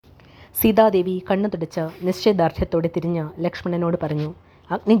സീതാദേവി കണ്ണു തുടച്ച് നിശ്ചയദാർഢ്യത്തോടെ തിരിഞ്ഞ് ലക്ഷ്മണനോട് പറഞ്ഞു,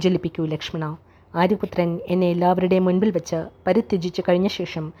 അഗ്നി ജ്വലിപ്പിക്കൂ ലക്ഷ്മണ. ആര്യപുത്രൻ എന്നെ എല്ലാവരുടെയും മുൻപിൽ വെച്ച് പരിത്യജിച്ച് കഴിഞ്ഞ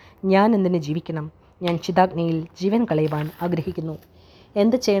ശേഷം ഞാൻ എന്തിന് ജീവിക്കണം? ഞാൻ ചിതാഗ്നിയിൽ ജീവൻ കളയുവാൻ ആഗ്രഹിക്കുന്നു.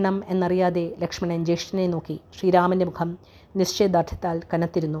 എന്ത് ചെയ്യണം എന്നറിയാതെ ലക്ഷ്മണൻ ജ്യേഷ്ഠനെ നോക്കി. ശ്രീരാമൻ്റെ മുഖം നിശ്ചയദാർഢ്യത്താൽ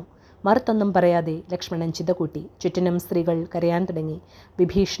കനത്തിരുന്നു. മറുത്തൊന്നും പറയാതെ ലക്ഷ്മണൻ ചിത കൂട്ടി. ചുറ്റിനും സ്ത്രീകൾ കരയാൻ തുടങ്ങി.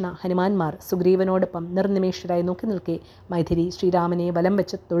 വിഭീഷണ ഹനുമാന്മാർ സുഗ്രീവനോടൊപ്പം നിർനിമേഷരായി നോക്കി നിൽക്കെ മൈഥിലി ശ്രീരാമനെ വലം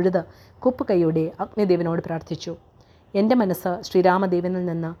വെച്ച് തൊഴുത് കൂപ്പുകൈയോടെ അഗ്നിദേവനോട് പ്രാർത്ഥിച്ചു. എൻ്റെ മനസ്സ് ശ്രീരാമദേവനിൽ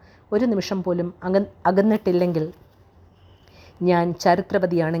നിന്ന് ഒരു നിമിഷം പോലും അകന്നിട്ടില്ലെങ്കിൽ, ഞാൻ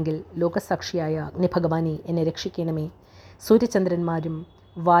ചരിത്രവതിയാണെങ്കിൽ ലോകസാക്ഷിയായ അഗ്നിഭഗവാനെ എന്നെ രക്ഷിക്കണമേ. സൂര്യചന്ദ്രന്മാരും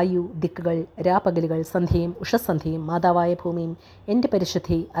വായു, ദിക്കുകൾ, രാപകലുകൾ, സന്ധ്യയും ഉഷസന്ധ്യയും മാതാവായ ഭൂമിയും എൻ്റെ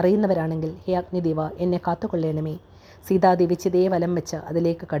പരിശുദ്ധി അറിയുന്നവരാണെങ്കിൽ ഹേ അഗ്നിദേവ എന്നെ കാത്തുകൊള്ളണമേ. സീതാദേവി ചിതയെ വലം വെച്ച്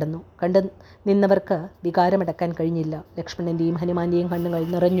അതിലേക്ക് കടന്നു. കണ്ടു നിന്നവർക്ക് വികാരമടക്കാൻ കഴിഞ്ഞില്ല. ലക്ഷ്മണൻ്റെയും ഹനുമാൻ്റെയും കണ്ണുകൾ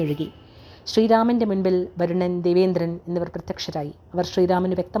നിറഞ്ഞൊഴുകി. ശ്രീരാമൻ്റെ മുൻപിൽ വരുണൻ, ദേവേന്ദ്രൻ എന്നിവർ പ്രത്യക്ഷരായി. അവർ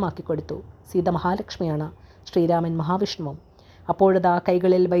ശ്രീരാമന് വ്യക്തമാക്കി കൊടുത്തു, സീത മഹാലക്ഷ്മിയാണ്, ശ്രീരാമൻ മഹാവിഷ്ണുവും. അപ്പോഴതാ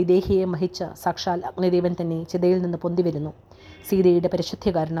കൈകളിൽ വൈദേഹിയെ വഹിച്ച സാക്ഷാൽ അഗ്നിദേവൻ തന്നെ ചിതയിൽ നിന്ന് പൊന്തി വരുന്നു. സീതയുടെ പരിശുദ്ധി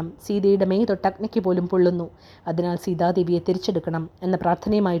കാരണം സീതയുടെ മെയ് തൊട്ട് അഗ്നിക്ക് പോലും പൊള്ളുന്നു. അതിനാൽ സീതാദേവിയെ തിരിച്ചെടുക്കണം എന്ന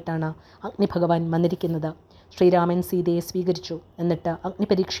പ്രാർത്ഥനയുമായിട്ടാണ് അഗ്നിഭഗവാൻ വന്നിരിക്കുന്നത്. ശ്രീരാമൻ സീതയെ സ്വീകരിച്ചു. എന്നിട്ട്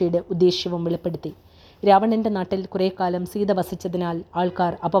അഗ്നിപരീക്ഷയുടെ ഉദ്ദേശ്യവും വെളിപ്പെടുത്തി. രാവണൻ്റെ നാട്ടിൽ കുറേ കാലം സീത വസിച്ചതിനാൽ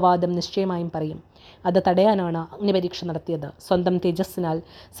ആൾക്കാർ അപവാദം നിശ്ചയമായും പറയും. അത് തടയാനാണ് അഗ്നിപരീക്ഷ നടത്തിയത്. സ്വന്തം തേജസ്സിനാൽ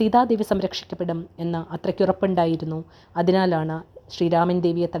സീതാദേവി സംരക്ഷിക്കപ്പെടും എന്ന് അത്രയ്ക്കുറപ്പുണ്ടായിരുന്നു. അതിനാലാണ് ശ്രീരാമൻ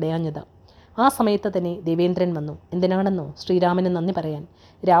ദേവിയെ തടയാഞ്ഞത്. ആ സമയത്ത് തന്നെ ദേവേന്ദ്രൻ വന്നു. എന്തിനാണെന്നോ? ശ്രീരാമന് നന്ദി പറയാൻ.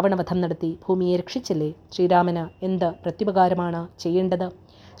 രാവണവധം നടത്തി ഭൂമിയെ രക്ഷിച്ചില്ലേ? ശ്രീരാമന് എന്ത് പ്രത്യുപകാരമാണ് ചെയ്യേണ്ടത്?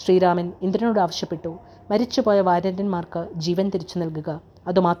 ശ്രീരാമൻ ഇന്ദ്രനോട് ആവശ്യപ്പെട്ടു, മരിച്ചുപോയ വാനരന്മാർക്ക് ജീവൻ തിരിച്ചു നൽകുക.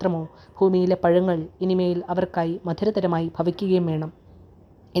 അതുമാത്രമോ, ഭൂമിയിലെ പഴങ്ങൾ ഇനിമേൽ അവർക്കായി മധുരതരമായി ഭവിക്കുകയും വേണം.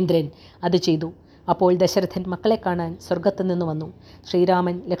 ഇന്ദ്രൻ അത് ചെയ്തു. അപ്പോൾ ദശരഥൻ മക്കളെ കാണാൻ സ്വർഗത്തു നിന്ന് വന്നു.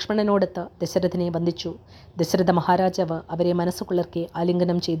 ശ്രീരാമൻ ലക്ഷ്മണനോടൊത്ത് ദശരഥനെ വന്ദിച്ചു. ദശരഥ മഹാരാജാവ് അവരെ മനസ്സുകുളിർക്കെ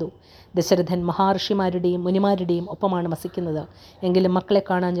ആലിംഗനം ചെയ്തു. ദശരഥൻ മഹാഋഷിമാരുടെയും മുനിമാരുടെയും ഒപ്പമാണ് വസിക്കുന്നത്. എങ്കിലും മക്കളെ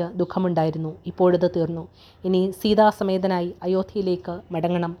കാണാൻ ദുഃഖമുണ്ടായിരുന്നു. ഇപ്പോഴത് തീർന്നു. ഇനി സീതാസമേതനായി അയോധ്യയിലേക്ക്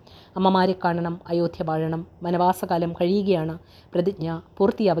മടങ്ങണം. അമ്മമാരെ കാണണം, അയോധ്യ വാഴണം. വനവാസകാലം കഴിയുകയാണ്, പ്രതിജ്ഞ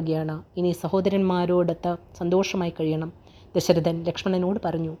പൂർത്തിയാവുകയാണ്. ഇനി സഹോദരന്മാരോടൊത്ത് സന്തോഷമായി കഴിയണം. ദശരഥൻ ലക്ഷ്മണനോട്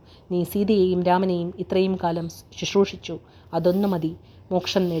പറഞ്ഞു, നീ സീതയെയും രാമനെയും ഇത്രയും കാലം ശുശ്രൂഷിച്ചു. അതൊന്നു മതി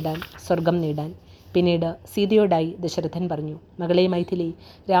മോക്ഷം നേടാൻ, സ്വർഗം നേടാൻ. പിന്നീട് സീതയോടായി ദശരഥൻ പറഞ്ഞു, മകളെ മൈഥിലി,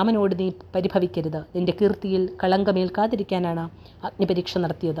 രാമനോട് നീ പരിഭവിക്കരുത്. നിന്റെ കീർത്തിയിൽ കളങ്കമേൽക്കാതിരിക്കാനാണ് അഗ്നിപരീക്ഷ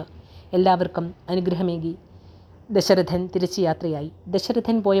നടത്തിയത്. എല്ലാവർക്കും അനുഗ്രഹമേകി ദശരഥൻ തിരിച്ച് യാത്രയായി.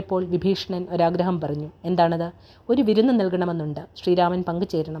 ദശരഥൻ പോയപ്പോൾ വിഭീഷണൻ ഒരാഗ്രഹം പറഞ്ഞു. എന്താണത്? ഒരു വിരുന്ന് നൽകണമെന്നുണ്ട്. ശ്രീരാമൻ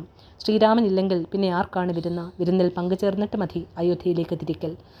പങ്കുചേരണം. ശ്രീരാമൻ ഇല്ലെങ്കിൽ പിന്നെ ആർക്കാണ് വിരുന്ന്? വിരുന്നിൽ പങ്കുചേർന്നിട്ട് മതി അയോധ്യയിലേക്ക്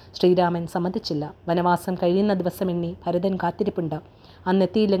തിരിക്കൽ. ശ്രീരാമൻ സമ്മതിച്ചില്ല. വനവാസം കഴിയുന്ന ദിവസമെണ്ണി ഭരതൻ കാത്തിരിപ്പുണ്ട്.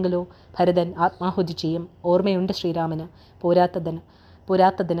 അന്നെത്തിയില്ലെങ്കിലോ ഭരതൻ ആത്മാഹുതി ചെയ്യും. ഓർമ്മയുണ്ട് ശ്രീരാമന്.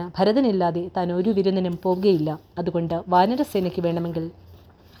 പോരാത്തതിന് ഭരതനില്ലാതെ താൻ ഒരു വിരുന്നിനും പോകുകയില്ല. അതുകൊണ്ട് വാനരസേനയ്ക്ക് വേണമെങ്കിൽ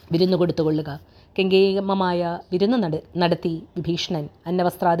വിരുന്ന് കൊടുത്തുകൊള്ളുക. കെങ്കേമമായ വിരുന്ന് നടത്തി വിഭീഷണൻ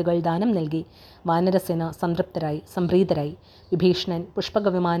അന്നവസ്ത്രാദികൾ ദാനം നൽകി. വാനരസേന സംപ്രീതരായി. വിഭീഷണൻ പുഷ്പക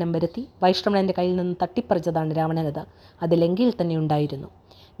വിമാനം വരുത്തി വൈഷ്ണവൻ്റെ കയ്യിൽ നിന്ന് തട്ടിപ്പറിച്ചതാണ് രാവണനത്. അത് ലങ്കയിൽ തന്നെ ഉണ്ടായിരുന്നു.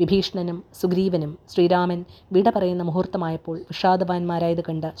 വിഭീഷണനും സുഗ്രീവനും ശ്രീരാമൻ വിട പറയുന്ന മുഹൂർത്തമായപ്പോൾ വിഷാദവാന്മാരായത്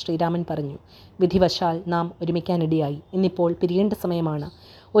കണ്ട് ശ്രീരാമൻ പറഞ്ഞു, വിധിവശാൽ നാം ഒരുമിക്കാനിടയായി. ഇന്നിപ്പോൾ പിരിയേണ്ട സമയമാണ്.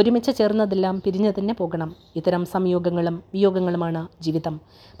 ഒരുമിച്ച് ചേർന്നതെല്ലാം പിരിഞ്ഞു തന്നെ പോകണം. ഇത്തരം സംയോഗങ്ങളും വിയോഗങ്ങളുമാണ് ജീവിതം.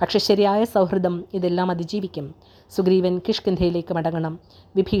 പക്ഷെ ശരിയായ സൗഹൃദം ഇതെല്ലാം അതിജീവിക്കും. സുഗ്രീവൻ കിഷ്കിന്ധയിലേക്ക് മടങ്ങണം.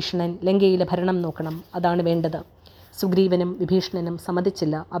 വിഭീഷണൻ ലങ്കയിലെ ഭരണം നോക്കണം. അതാണ് വേണ്ടത്. സുഗ്രീവനും വിഭീഷണനും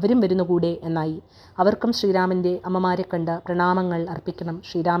സമ്മതിച്ചില്ല. അവരും വരുന്നുകൂടെ എന്നായി. അവർക്കും ശ്രീരാമൻ്റെ അമ്മമാരെ കണ്ട് പ്രണാമങ്ങൾ അർപ്പിക്കണം.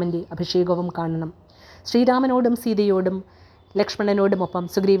 ശ്രീരാമൻ്റെ അഭിഷേകവും കാണണം. ശ്രീരാമനോടും സീതയോടും ലക്ഷ്മണനോടുമൊപ്പം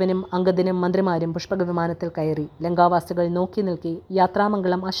സുഗ്രീവനും അംഗദനും മന്ത്രിമാരും പുഷ്പക വിമാനത്തിൽ കയറി. ലങ്കാവാസികൾ നോക്കി നിൽക്കെ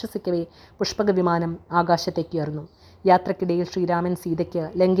യാത്രാമംഗളം ആശ്വസിക്കവേ പുഷ്പക വിമാനം ആകാശത്തേക്ക് ഉയർന്നു. യാത്രക്കിടയിൽ ശ്രീരാമൻ സീതയ്ക്ക്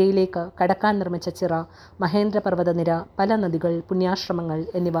ലങ്കയിലേക്ക് കടക്കാൻ നിർമ്മിച്ച ചിറ, മഹേന്ദ്രപർവ്വതനിര, പല നദികൾ, പുണ്യാശ്രമങ്ങൾ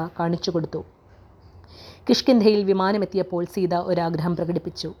എന്നിവ കാണിച്ചു കൊടുത്തു. കിഷ്കിന്ധയിൽ വിമാനമെത്തിയപ്പോൾ സീത ഒരാഗ്രഹം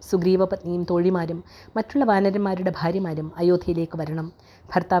പ്രകടിപ്പിച്ചു. സുഗ്രീവപത്നിയും തോഴിമാരും മറ്റുള്ള വാനരന്മാരുടെ ഭാര്യമാരും അയോധ്യയിലേക്ക് വരണം.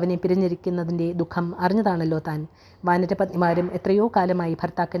 ഭർത്താവിനെ പിരിഞ്ഞിരിക്കുന്നതിൻ്റെ ദുഃഖം അറിഞ്ഞതാണല്ലോ താൻ. വാനരപത്നിമാരും എത്രയോ കാലമായി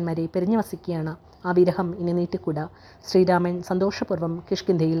ഭർത്താക്കന്മാരെ പിരിഞ്ഞു വസിക്കുകയാണ്. ആ വിരഹം ഇനി നീട്ടിക്കൂടാ. ശ്രീരാമൻ സന്തോഷപൂർവ്വം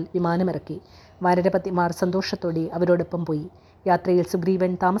കിഷ്കിന്ധയിൽ വിമാനമിറക്കി. വാനരപത്നിമാർ സന്തോഷത്തോടെ അവരോടൊപ്പം പോയി. യാത്രയിൽ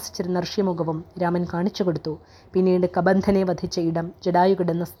സുഗ്രീവൻ താമസിച്ചിരുന്ന ഋഷിമുഖവും രാമൻ കാണിച്ചു കൊടുത്തു. പിന്നീട് കബന്ധനെ വധിച്ച ഇടം, ജടായു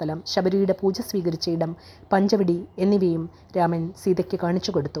കിടന്ന സ്ഥലം, ശബരിയുടെ പൂജ സ്വീകരിച്ച ഇടം, പഞ്ചവടി എന്നിവയും രാമൻ സീതയ്ക്ക്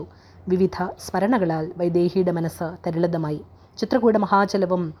കാണിച്ചു കൊടുത്തു. വിവിധ സ്മരണകളാൽ വൈദേഹിയുടെ മനസ്സ് തരളിതമായി. ചിത്രകൂട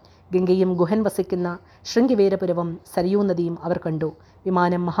മഹാജലവും ഗംഗയും ഗുഹൻ വസിക്കുന്ന ശൃംഗിവേരപുരവും സരയൂ നദിയും അവർ കണ്ടു.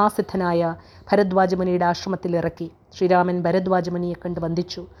 വിമാനം മഹാസിദ്ധനായ ഭരദ്വാജമുനിയുടെ ആശ്രമത്തിൽ ഇറക്കി. ശ്രീരാമൻ ഭരദ്വാജമുനിയെ കണ്ട്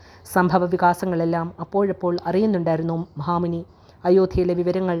വന്ദിച്ചു. സംഭവ വികാസങ്ങളെല്ലാം അപ്പോഴപ്പോൾ അറിയുന്നുണ്ടായിരുന്നു മഹാമുനി. അയോധ്യയിലെ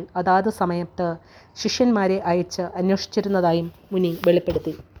വിവരങ്ങൾ അതാത് സമയത്ത് ശിഷ്യന്മാരെ അയച്ച് അന്വേഷിച്ചിരുന്നതായും മുനി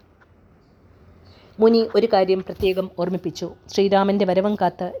വെളിപ്പെടുത്തി. മുനി ഒരു കാര്യം പ്രത്യേകം ഓർമ്മിപ്പിച്ചു. ശ്രീരാമൻ്റെ വരവും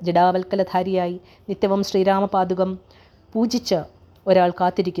കാത്ത് ജഡാവൽക്കലധാരിയായി നിത്യവും ശ്രീരാമപാദുകം പൂജിച്ച് ഒരാൾ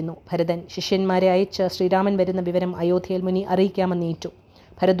കാത്തിരിക്കുന്നു. ഭരതൻ ശിഷ്യന്മാരെ അയച്ച് ശ്രീരാമൻ വരുന്ന വിവരം അയോധ്യയിൽ മുനി അറിയിക്കാമെന്നേറ്റു.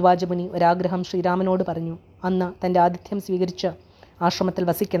 ഭരദ്വാജമുനി ഒരാഗ്രഹം ശ്രീരാമനോട് പറഞ്ഞു. അന്ന് തൻ്റെ ആതിഥ്യം സ്വീകരിച്ച് ആശ്രമത്തിൽ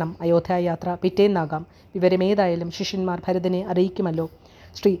വസിക്കണം. അയോധ്യായാത്ര പിറ്റേന്നാകാം. വിവരമേതായാലും ശിഷ്യന്മാർ ഭരതനെ അറിയിക്കുമല്ലോ.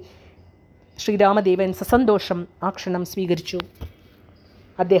 ശ്രീരാമദേവൻ സസന്തോഷം ആ ക്ഷണം സ്വീകരിച്ചു.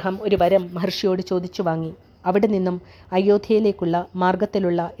 അദ്ദേഹം ഒരു വരം മഹർഷിയോട് ചോദിച്ചു വാങ്ങി. അവിടെ നിന്നും അയോധ്യയിലേക്കുള്ള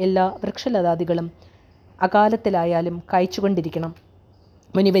മാർഗത്തിലുള്ള എല്ലാ വൃക്ഷലതാദികളും അകാലത്തിലായാലും കായ്ച്ചുകൊണ്ടിരിക്കണം.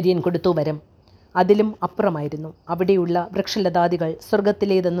 മുനിവര്യൻ കൊടുത്തു വരം. അതിലും അപ്പുറമായിരുന്നു. അവിടെയുള്ള വൃക്ഷലതാദികൾ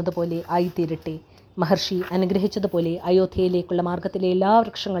സ്വർഗത്തിലേതെന്നതുപോലെ ആയിത്തീരട്ടെ. മഹർഷി അനുഗ്രഹിച്ചതുപോലെ അയോധ്യയിലേക്കുള്ള മാർഗത്തിലെ എല്ലാ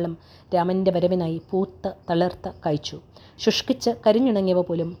വൃക്ഷങ്ങളും രാമൻ്റെ വരവിനായി പൂത്ത് തളർത്ത് കായ്ച്ചു. ശുഷ്കിച്ച് കരിഞ്ഞുണങ്ങിയവ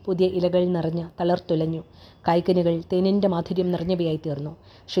പോലും പുതിയ ഇലകൾ നിറഞ്ഞ് തളർത്തുലഞ്ഞു. കായ്ക്കനികൾ തേനിൻ്റെ മാധുര്യം നിറഞ്ഞവയായി തീർന്നു.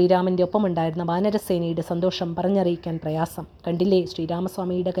 ശ്രീരാമൻ്റെ ഒപ്പമുണ്ടായിരുന്ന വാനരസേനയുടെ സന്തോഷം പറഞ്ഞറിയിക്കാൻ പ്രയാസം. കണ്ടില്ലേ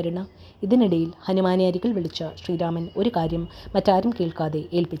ശ്രീരാമസ്വാമിയുടെ കരുണ. ഇതിനിടയിൽ ഹനുമാനെ അരികിൽ വിളിച്ച് ശ്രീരാമൻ ഒരു കാര്യം മറ്റാരും കേൾക്കാതെ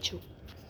ഏൽപ്പിച്ചു.